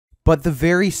But the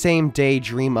very same day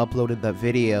Dream uploaded that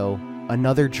video,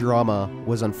 another drama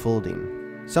was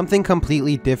unfolding. Something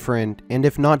completely different, and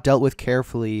if not dealt with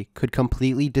carefully, could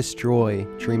completely destroy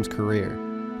Dream's career.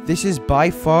 This is by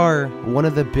far one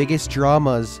of the biggest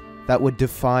dramas that would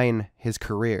define his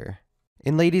career.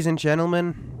 And ladies and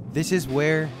gentlemen, this is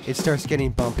where it starts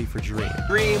getting bumpy for Dream.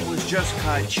 Dream was just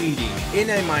caught cheating in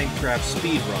a Minecraft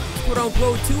speedrun. Quote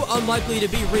unquote too unlikely to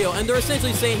be real, and they're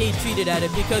essentially saying he cheated at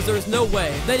it because there's no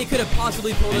way that he could have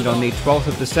possibly pulled it off. And on the 12th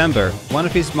of December, one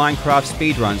of his Minecraft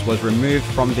speedruns was removed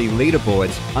from the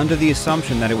leaderboards under the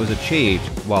assumption that it was achieved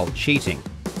while cheating.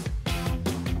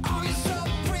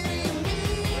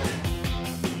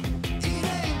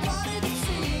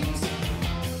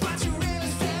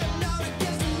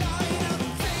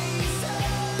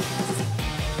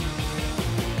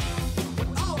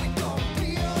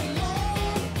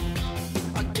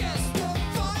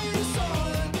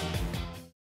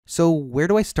 So where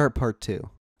do I start part 2?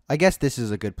 I guess this is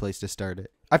a good place to start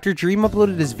it. After Dream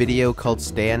uploaded his video called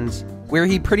Stands, where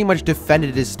he pretty much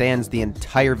defended his stands the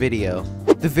entire video,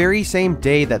 the very same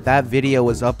day that that video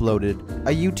was uploaded,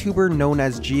 a YouTuber known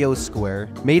as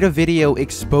GeoSquare made a video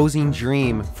exposing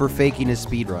Dream for faking his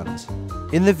speedruns.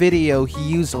 In the video, he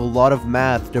used a lot of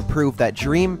math to prove that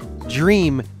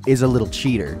Dream is a little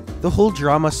cheater. The whole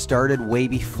drama started way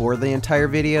before the entire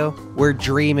video, where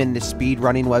Dream and the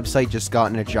speedrunning website just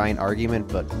got in a giant argument,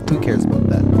 but who cares about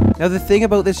that? Now the thing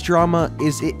about this drama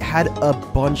is it had a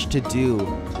bunch to do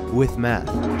with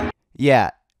math.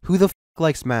 Yeah, who the f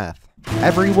likes math?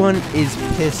 Everyone is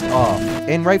pissed off,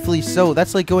 and rightfully so.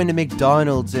 That's like going to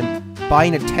McDonald's and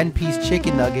buying a 10-piece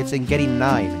chicken nuggets and getting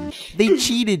 9. They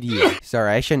cheated you.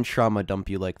 Sorry, I shouldn't trauma dump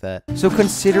you like that. So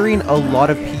considering a lot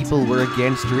of people were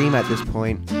against Dream at this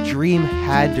point, Dream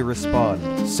had to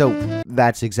respond. So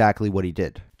that's exactly what he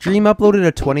did. Dream uploaded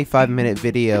a 25-minute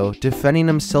video defending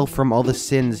himself from all the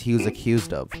sins he was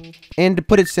accused of. And to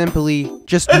put it simply,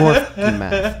 just more f***ing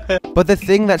math. But the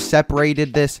thing that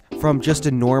separated this from just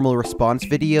a normal response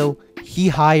video, he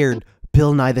hired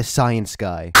Bill Nye the Science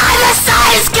Guy. I'm the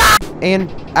Science Guy!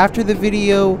 And after the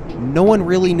video, no one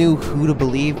really knew who to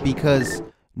believe because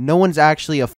no one's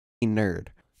actually a f***ing nerd.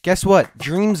 Guess what?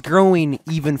 Dream's growing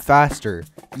even faster.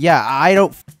 Yeah, I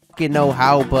don't f***ing know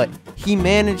how, but he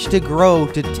managed to grow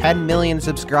to 10 million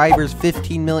subscribers,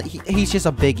 15 million. He's just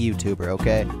a big YouTuber,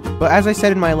 okay? But as I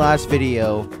said in my last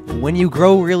video, when you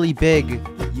grow really big,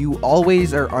 you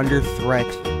always are under threat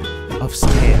of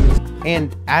scams.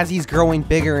 And as he's growing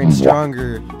bigger and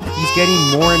stronger, he's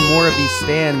getting more and more of these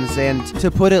stands, and to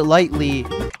put it lightly,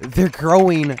 they're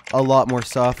growing a lot more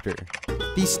softer.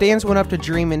 These stands went up to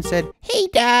Dream and said, "Hey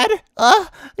Dad,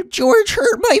 George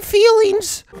hurt my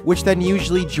feelings." Which then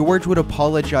usually George would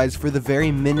apologize for the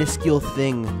very minuscule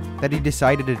thing that he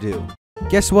decided to do.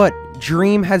 Guess what?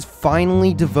 Dream has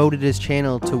finally devoted his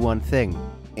channel to one thing.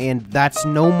 And that's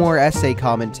no more essay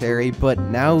commentary, but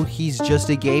now he's just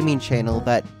a gaming channel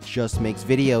that just makes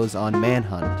videos on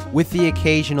Manhunt, with the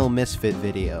occasional Misfit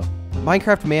video.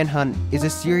 Minecraft Manhunt is a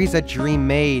series that Dream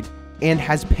made and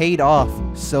has paid off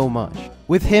so much,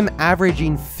 with him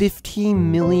averaging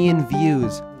 15 million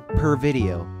views per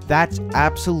video. That's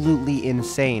absolutely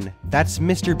insane. That's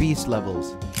Mr. Beast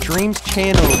levels. Dream's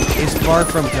channel is far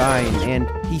from dying, and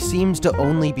he seems to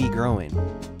only be growing.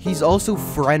 He's also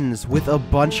friends with a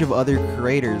bunch of other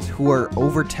creators who are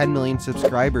over 10 million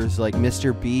subscribers like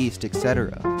Mr. Beast,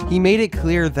 etc. He made it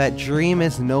clear that Dream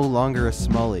is no longer a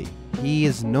Smully. He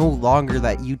is no longer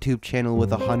that YouTube channel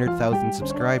with 100,000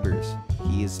 subscribers.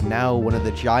 He is now one of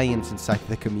the giants inside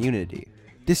the community.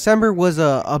 December was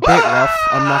a bit rough,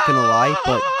 I'm not gonna lie,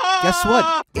 but guess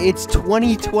what? It's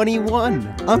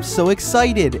 2021! I'm so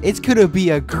excited! It's gonna be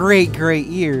a great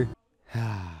year.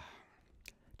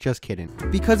 Just kidding.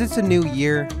 Because it's a new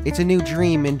year, it's a new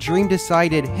Dream, and Dream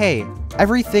decided, hey,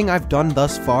 everything I've done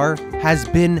thus far has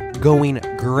been going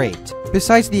great.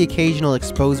 Besides the occasional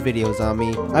exposed videos on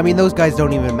me, I mean, those guys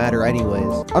don't even matter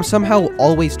anyways. I'm somehow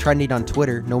always trending on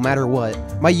Twitter, no matter what.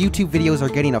 My YouTube videos are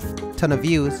getting a ton of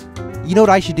views. You know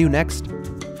what I should do next?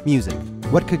 Music.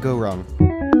 What could go wrong?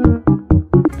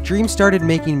 Dream started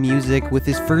making music with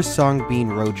his first song being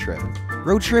Road Trip.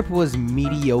 Road Trip was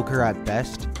mediocre at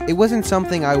best. It wasn't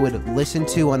something I would listen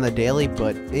to on the daily,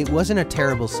 but it wasn't a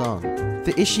terrible song.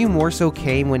 The issue more so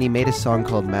came when he made a song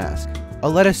called Mask.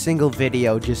 I'll let a single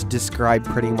video just describe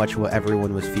pretty much what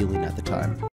everyone was feeling at the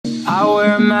time. I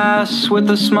wear a mask with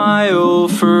a smile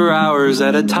for hours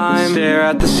at a time. Stare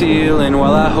at the ceiling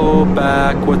while I hold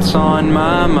back what's on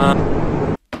my mind.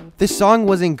 This song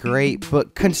wasn't great,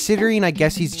 but considering I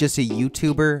guess he's just a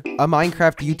YouTuber, a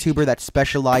Minecraft YouTuber that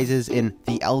specializes in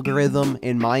the algorithm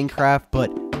in Minecraft, but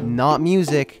not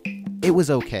music, it was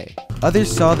okay.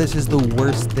 Others saw this as the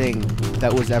worst thing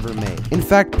that was ever made. In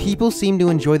fact, people seem to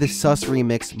enjoy the Sus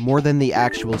remix more than the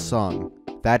actual song.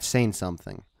 That's saying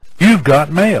something. You've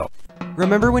got mail.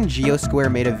 Remember when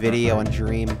Geosquare made a video on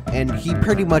Dream, and he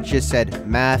pretty much just said,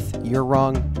 "Math, you're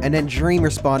wrong," and then Dream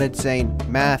responded saying,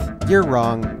 "Math, you're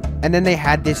wrong," and then they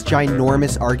had this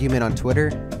ginormous argument on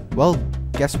Twitter? Well,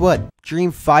 guess what?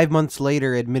 Dream 5 months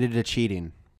later admitted to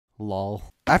cheating. Lol.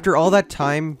 After all that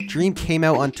time, Dream came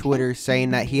out on Twitter saying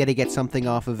that he had to get something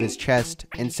off of his chest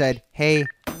and said, "Hey,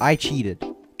 I cheated."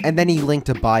 And then he linked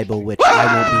a Bible, which I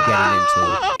won't be getting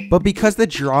into. But because the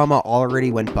drama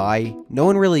already went by, no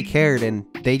one really cared and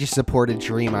they just supported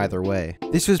Dream either way.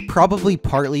 This was probably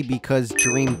partly because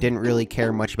Dream didn't really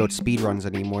care much about speedruns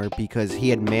anymore because he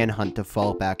had Manhunt to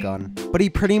fall back on. But he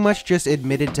pretty much just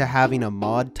admitted to having a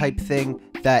mod type thing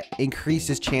that increased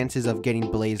his chances of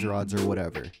getting blaze rods or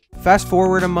whatever. Fast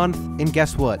forward a month, and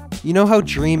guess what? You know how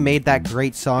Dream made that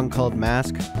great song called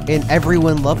Mask, and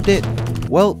everyone loved it?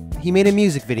 Well, he made a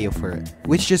music video for it,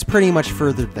 which just pretty much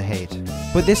furthered the hate.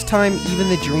 But this time, even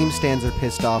the Dream stans are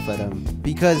pissed off at him,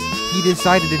 because he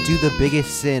decided to do the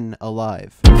biggest sin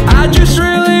alive. I just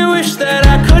really wish that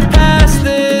I could pass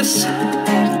this.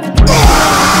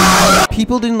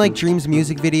 People didn't like Dream's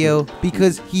music video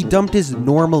because he dumped his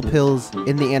normal pills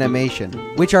in the animation,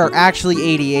 which are actually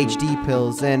ADHD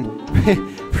pills, and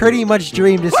pretty much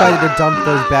Dream decided to dump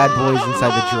those bad boys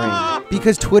inside the drain.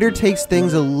 Because Twitter takes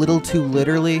things a little too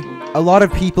literally, a lot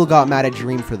of people got mad at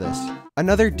Dream for this.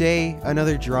 Another day,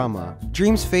 another drama.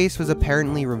 Dream's face was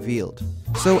apparently revealed.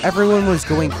 So everyone was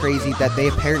going crazy that they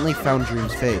apparently found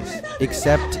Dream's face.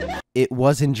 Except, it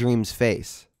wasn't Dream's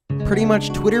face. Pretty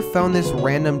much, Twitter found this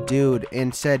random dude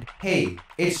and said, "Hey,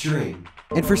 it's Dream."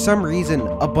 And for some reason,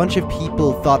 a bunch of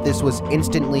people thought this was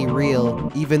instantly real,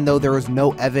 even though there was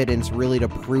no evidence really to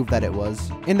prove that it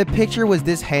was. In the picture was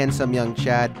this handsome young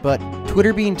Chad, but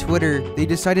Twitter being Twitter, they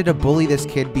decided to bully this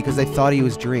kid because they thought he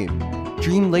was Dream.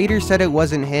 Dream later said it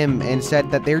wasn't him and said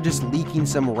that they're just leaking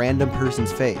some random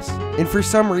person's face. And for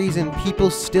some reason, people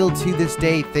still to this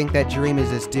day think that Dream is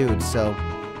this dude, so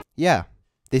yeah,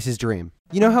 this is Dream.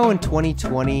 You know how in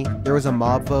 2020, there was a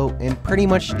mob vote, and pretty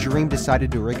much Dream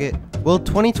decided to rig it? Well,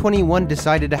 2021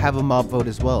 decided to have a mob vote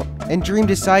as well, and Dream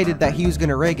decided that he was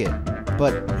gonna rig it,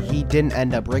 but he didn't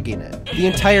end up rigging it. The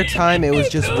entire time, it was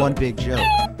just one big joke.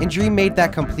 And Dream made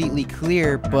that completely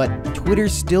clear, but Twitter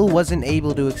still wasn't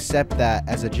able to accept that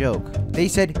as a joke. They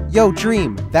said, "Yo,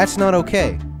 Dream, that's not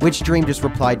okay," which Dream just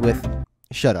replied with,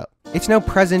 "Shut up." It's now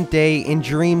present day, and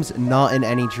Dream's not in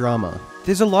any drama.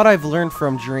 There's a lot I've learned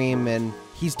from Dream, and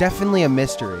he's definitely a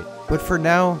mystery. But for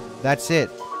now, that's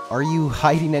it. Are you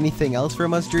hiding anything else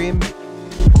from us, Dream?